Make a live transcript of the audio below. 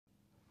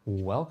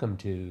Welcome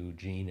to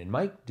Gene and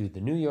Mike do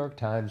the New York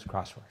Times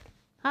crossword.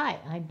 Hi,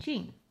 I'm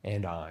Jean.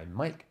 And I'm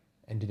Mike.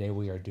 And today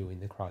we are doing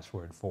the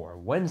crossword for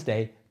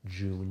Wednesday,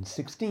 June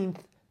 16th,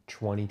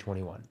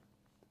 2021.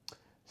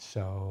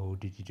 So,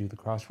 did you do the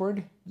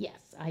crossword? Yes,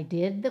 I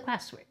did the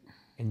crossword.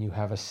 And you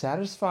have a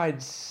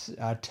satisfied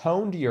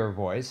tone to your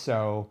voice,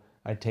 so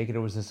I take it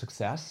was a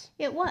success?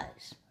 It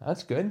was.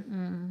 That's good.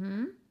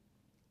 Mm-hmm.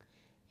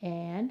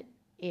 And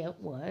it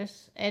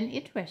was an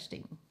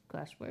interesting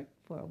crossword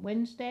for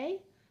Wednesday.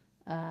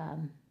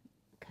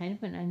 Kind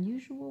of an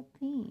unusual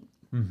theme.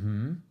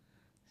 Mm-hmm.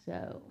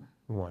 So,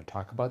 We want to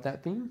talk about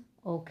that theme?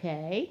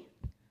 okay.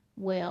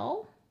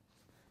 Well,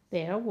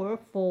 there were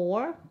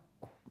four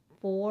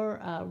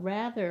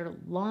rather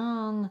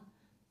long,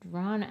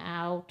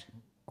 drawn-out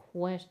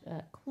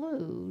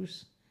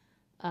clues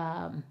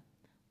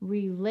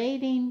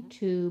relating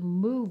to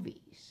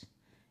movies,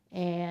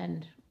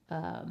 and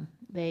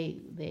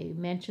they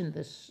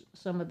mentioned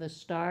some of the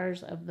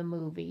stars of the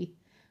movie,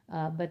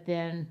 but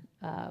then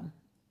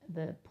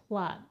the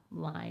plot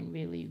line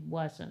really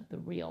wasn't the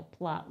real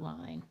plot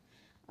line,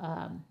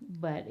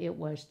 but it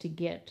was to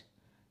get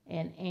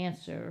an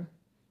answer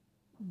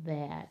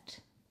that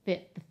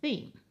fit the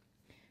theme.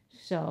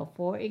 So,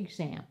 for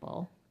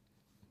example,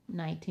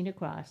 19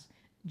 across,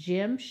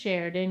 Jim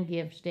Sheridan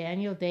gives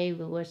Daniel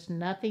Day-Lewis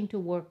nothing to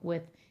work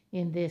with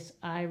in this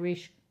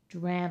Irish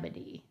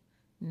dramedy,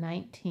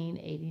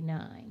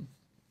 1989.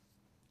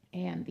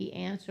 And the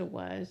answer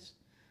was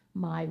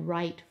my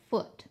right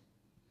foot,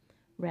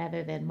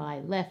 rather than my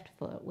left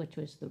foot, which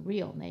was the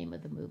real name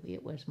of the movie.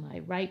 It was my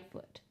right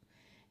foot.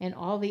 And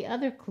all the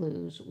other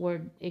clues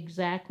were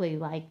exactly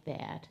like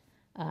that.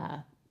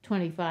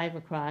 25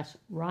 across,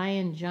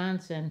 Ryan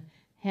Johnson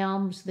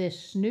helms this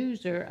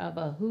snoozer of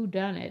a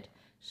whodunit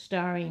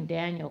starring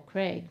Daniel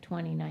Craig,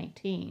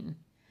 2019.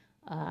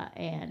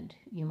 And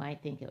you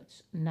might think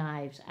it's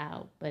Knives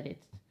Out, but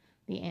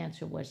the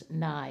answer was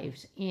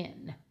Knives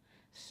In.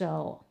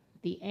 So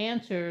the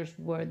answers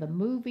were the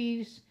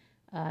movies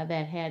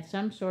that had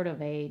some sort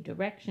of a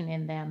direction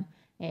in them,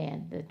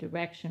 and the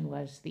direction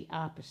was the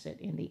opposite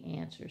in the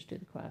answers to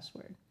the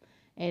crossword.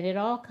 And it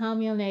all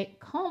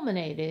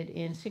culminated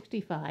in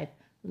 65,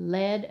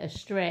 Led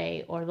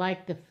Astray, or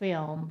like the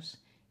films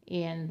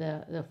in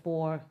the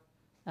four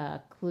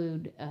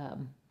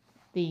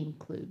theme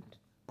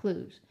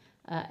clues.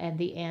 And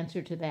the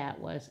answer to that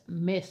was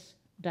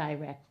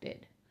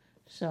misdirected.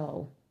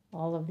 So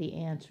all of the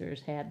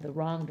answers had the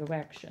wrong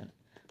direction.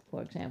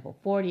 For example,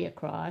 40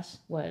 across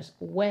was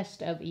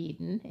west of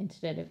Eden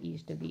instead of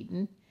east of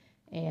Eden,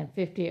 and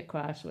 50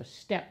 across was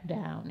step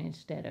down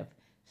instead of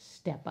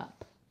step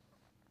up.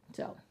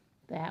 So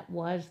that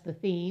was the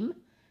theme,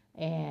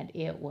 and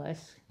it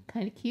was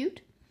kind of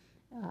cute.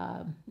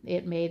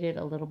 It made it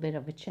a little bit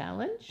of a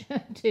challenge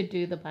to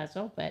do the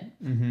puzzle, but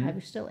I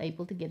was still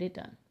able to get it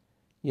done.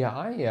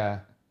 Yeah,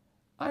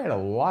 I had a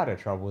lot of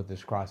trouble with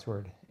this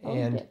crossword. Oh,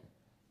 and you did.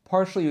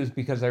 Partially it was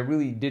because I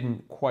really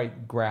didn't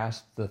quite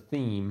grasp the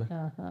theme,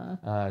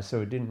 Uh-huh.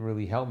 so it didn't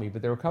really help me.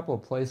 But there were a couple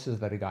of places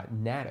that I got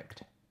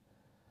naticked.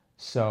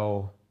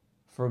 So,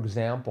 for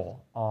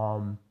example,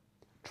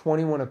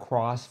 21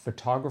 across,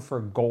 photographer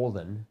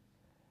Golden,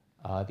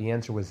 the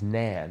answer was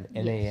Nan,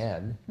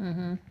 N-A-N.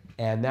 Mm-hmm.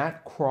 And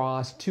that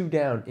crossed two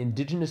down,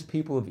 indigenous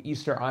people of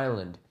Easter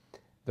Island,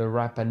 the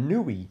Rapa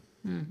Nui.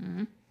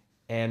 Mm-hmm.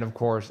 And of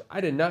course, I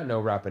did not know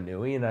Rapa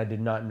Nui, and I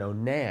did not know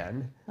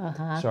Nan,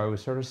 Uh-huh. so I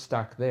was sort of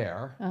stuck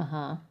there.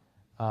 Uh-huh.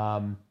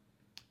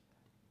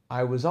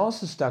 I was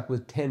also stuck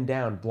with 10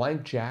 down,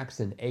 Blank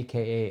Jackson,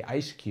 a.k.a.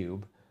 Ice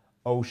Cube,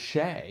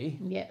 O'Shea,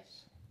 Yes.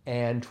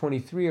 and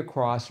 23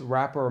 across,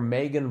 rapper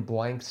Megan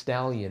Blank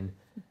Stallion,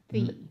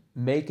 The.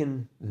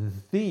 Megan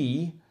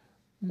the,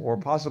 or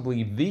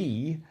possibly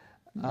the,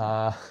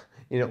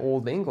 in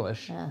Old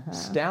English,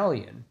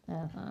 Stallion.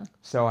 Uh-huh.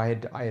 So I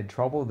had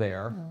trouble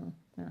there.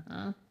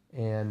 Uh-huh.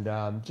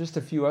 And just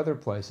a few other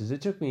places.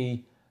 It took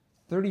me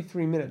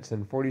 33 minutes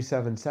and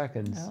 47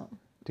 seconds Oh.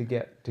 to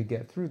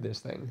get through this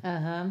thing.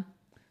 Uh-huh.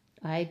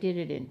 I did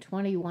it in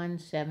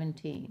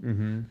 21:17.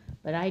 Mm-hmm.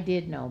 But I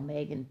did know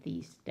Megan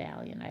Thee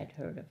Stallion. I'd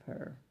heard of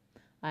her.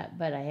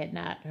 But I had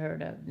not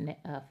heard of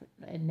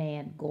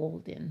Nan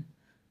Golden.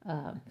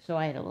 So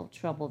I had a little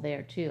trouble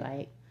there, too.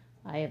 I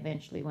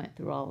eventually went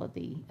through all of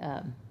the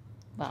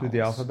vowels. Through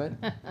the alphabet?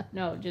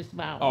 No, just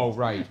vowels. Oh,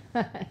 right.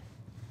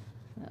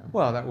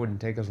 Well, that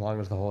wouldn't take as long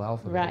as the whole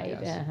alphabet, I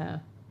Right, guess. uh-huh.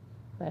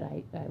 But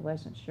I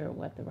wasn't sure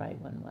what the right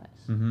one was.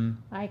 Mm-hmm.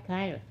 I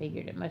kind of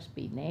figured it must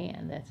be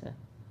Nan. That's a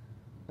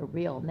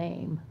real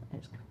name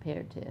as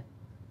compared to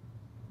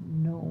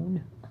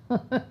known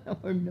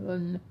or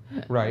nun.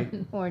 Right.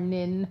 Or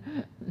nin.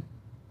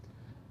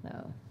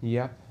 No.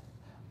 Yep.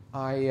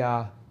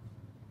 I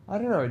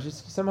don't know.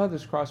 Just somehow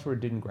this crossword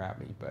didn't grab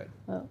me, but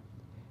Oh,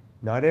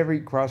 not every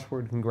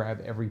crossword can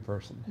grab every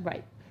person.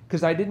 right.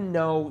 Because I didn't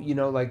know,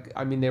 like,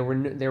 I mean, they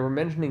were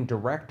mentioning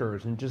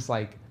directors, and just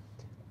like,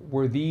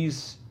 were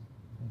these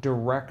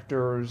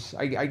directors?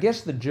 I guess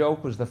the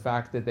joke was the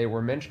fact that they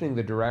were mentioning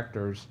the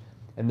directors,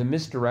 And the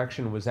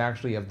misdirection was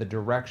actually of the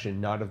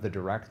direction, not of the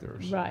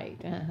directors. Right.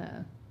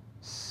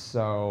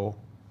 So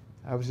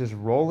I was just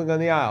rolling on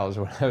the aisles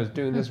when I was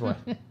doing this one.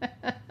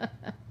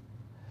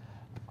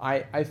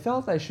 I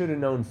felt I should have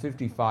known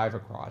 55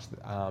 across.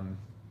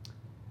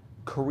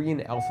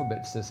 Korean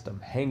alphabet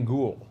system,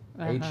 Hangul,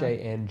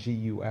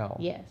 Hangul.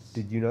 Yes.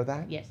 Did you know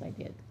that? Yes, I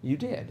did. You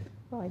did?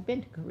 Well, I've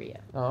been to Korea.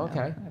 Oh,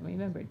 okay. I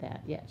remembered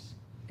that, yes.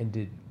 And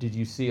did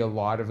you see a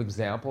lot of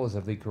examples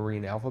of the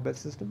Korean alphabet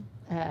system?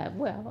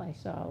 Well, I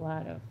saw a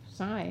lot of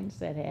signs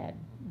that had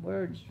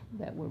words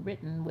that were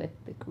written with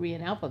the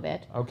Korean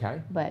alphabet.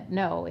 Okay. But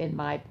no, in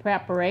my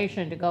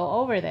preparation to go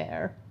over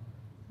there,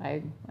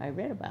 I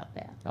read about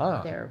that.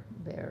 Ah. Their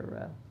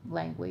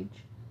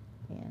language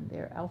and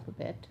their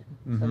alphabet.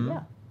 Mhm. So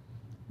yeah.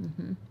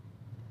 Mm-hmm.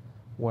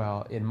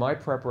 Well, in my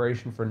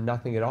preparation for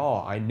nothing at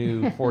all, I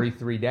knew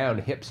 43 Down,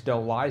 Hips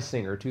Don't Lie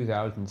Singer,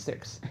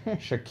 2006,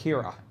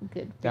 Shakira.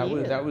 Good for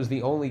you. That was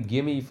the only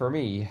gimme for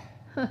me.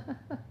 And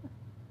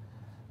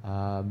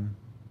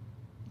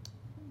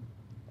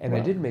I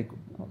Well, did make.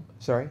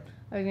 Sorry.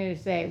 I was going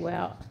to say,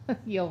 well,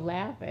 you'll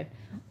laugh at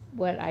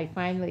what I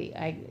finally,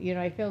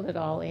 I filled it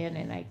all in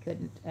and I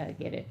couldn't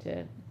get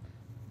it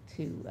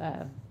to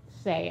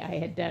say I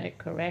had done it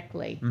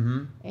correctly.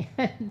 Mm-hmm.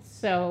 And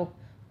so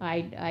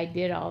I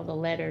did all the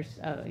letters,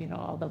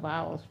 all the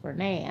vowels for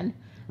Nan.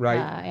 Right.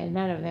 And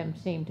none of them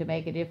seemed to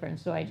make a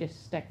difference, so I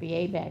just stuck the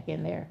A back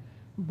in there.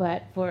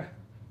 But for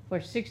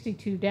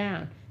 62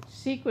 Down,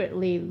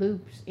 secretly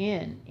loops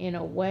in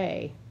a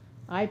way,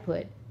 I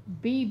put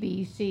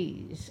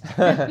BBCs.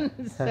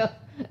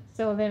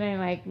 So then I'm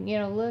like,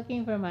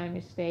 looking for my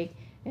mistake,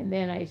 and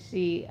then I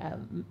see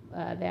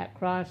that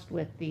crossed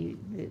with the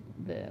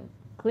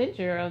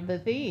clincher of the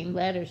theme,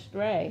 Led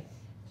Astray.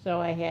 So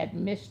I had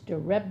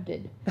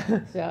misdirected.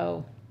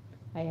 So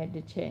I had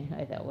to change.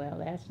 I thought, well,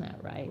 that's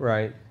not right.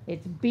 Right.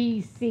 It's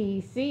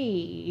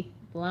BCC,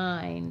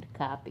 blind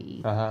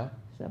copy. Uh-huh.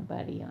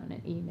 Somebody on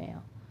an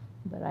email.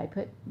 But I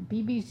put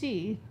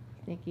BBC,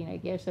 thinking, I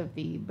guess, of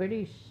the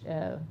British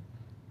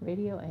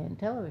radio and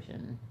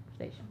television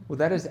station. Well,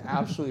 that is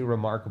absolutely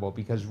remarkable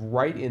because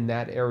right in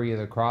that area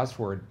of the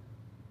crossword,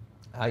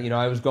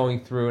 I was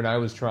going through and I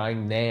was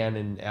trying Nan,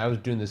 and I was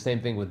doing the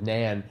same thing with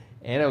Nan,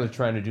 and I was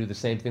trying to do the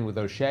same thing with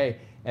O'Shea.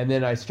 And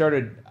then I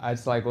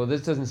was like, well,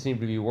 this doesn't seem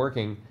to be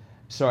working.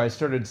 So I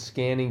started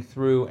scanning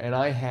through, and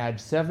I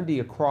had 70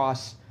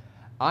 across.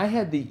 I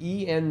had the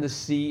E and the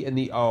C and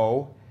the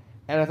O,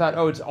 and I thought,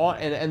 oh, it's on,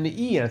 and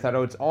the E, and I thought,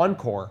 oh, it's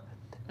Encore.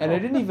 And I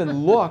didn't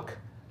even look.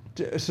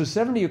 So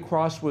 70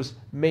 across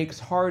makes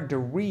hard to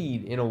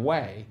read in a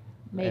way.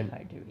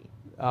 Hard to read.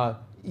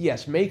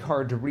 Yes, make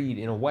hard to read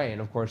in a way. And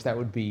of course, that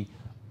would be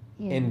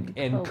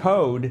In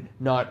code,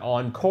 not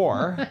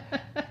Encore.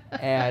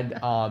 And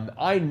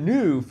I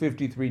knew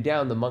 53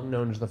 Down, the monk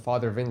known as the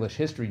father of English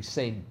history,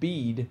 Saint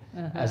Bede,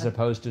 as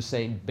opposed to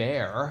Saint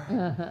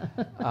Bear.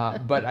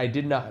 But I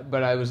did not.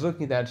 But I was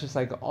looking at that, it's just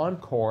like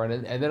Encore,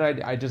 and then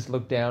I just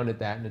looked down at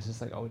that, and it's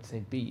just like, oh, it's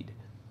Saint Bede,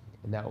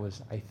 and that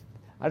was I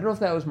don't know if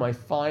that was my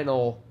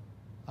final,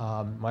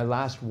 my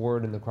last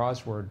word in the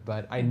crossword,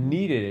 but I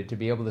needed it to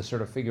be able to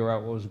sort of figure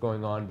out what was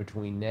going on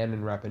between Nan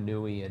and Rapa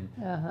Nui and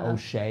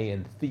O'Shea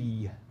and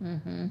Thee.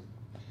 Mm-hmm.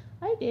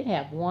 I did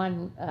have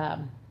one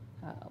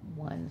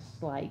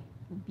slight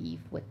beef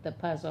with the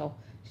puzzle.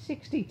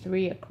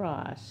 63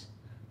 across,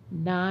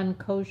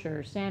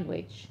 non-kosher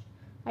sandwich.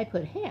 I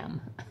put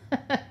ham.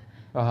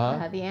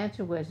 The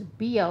answer was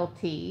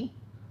BLT,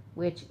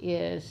 which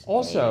is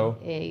also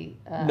a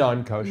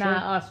non-kosher.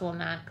 Also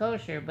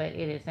non-kosher, but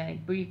it is an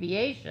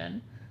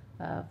abbreviation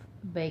of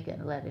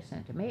bacon, lettuce,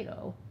 and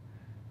tomato.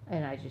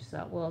 And I just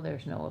thought, well,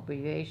 there's no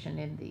abbreviation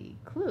in the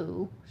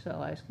clue, so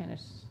I was kind of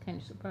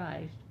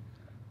surprised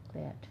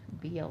that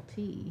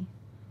BLT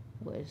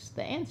was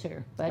the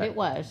answer, but it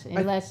was,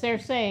 unless they're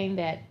saying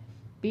that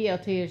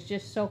BLT is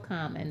just so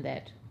common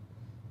that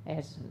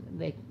as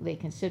they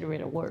consider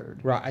it a word.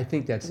 Right, I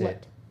think that's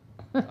it.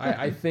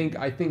 I think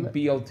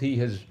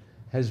BLT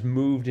has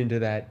moved into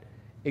that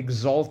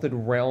exalted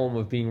realm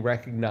of being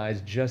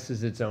recognized just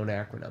as its own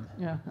acronym.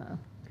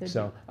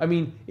 So, I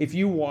mean, if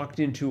you walked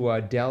into a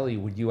deli,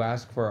 would you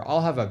ask for, I'll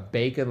have a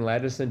bacon,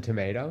 lettuce, and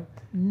tomato?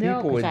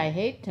 No, because I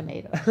hate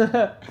tomatoes.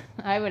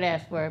 I would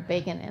ask for a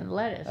bacon and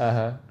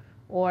lettuce.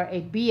 Or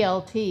a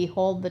BLT,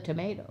 hold the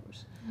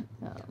tomatoes.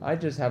 I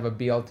just have a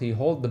BLT,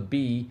 hold the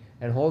B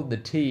and hold the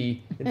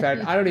T. In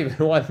fact, I don't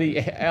even want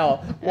the L.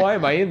 Why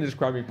am I in this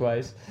crummy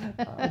place?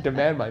 I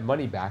demand my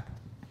money back.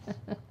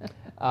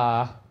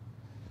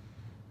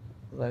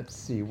 Let's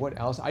see, what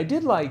else? I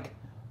did like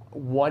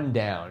one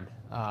down.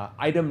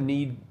 Item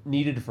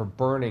needed for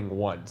burning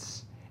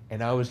once.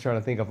 And I was trying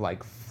to think of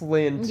like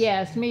flint.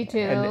 Yes, me too.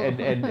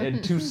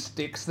 And two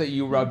sticks that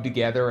you rub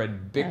together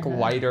and Bic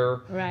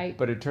lighter. Right.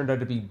 But it turned out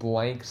to be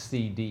blank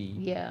CD.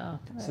 Yeah.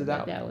 So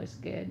that was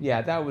good.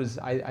 Yeah, that was,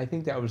 I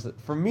think that was,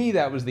 for me,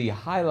 that was the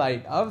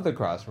highlight of the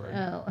crossword.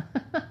 Oh.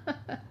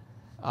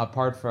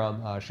 Apart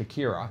from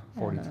Shakira,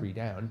 43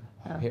 Down,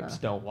 Hips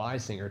Don't Lie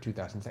Singer,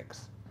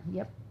 2006.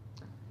 Yep.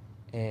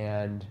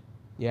 And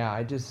yeah,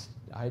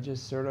 I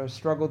just sort of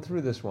struggled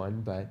through this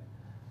one,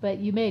 But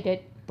you made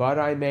it. but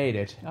I made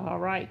it. All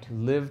right.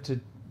 Lived to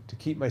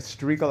keep my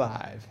streak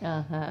alive.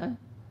 Uh-huh.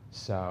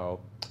 So,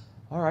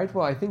 all right.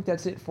 Well, I think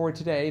that's it for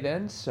today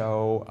then.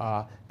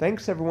 So,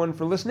 thanks everyone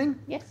for listening.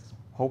 Yes.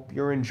 Hope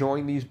you're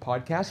enjoying these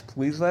podcasts.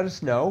 Please let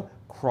us know.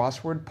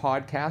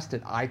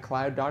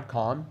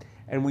 Crosswordpodcast@icloud.com.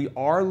 And we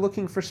are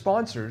looking for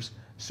sponsors.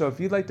 So if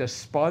you'd like to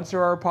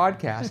sponsor our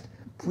podcast,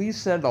 please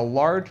send a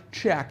large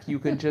check. You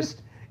can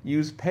just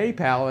use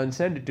PayPal and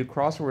send it to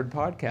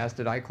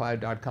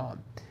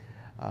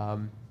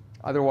crosswordpodcast@icloud.com.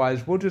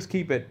 Otherwise, we'll just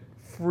keep it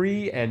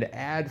free and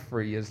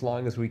ad-free as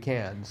long as we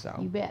can. So,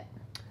 You bet.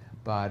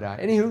 but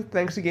anywho,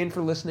 thanks again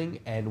for listening,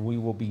 and we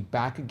will be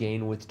back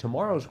again with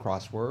tomorrow's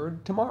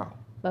crossword tomorrow.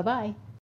 Bye-bye.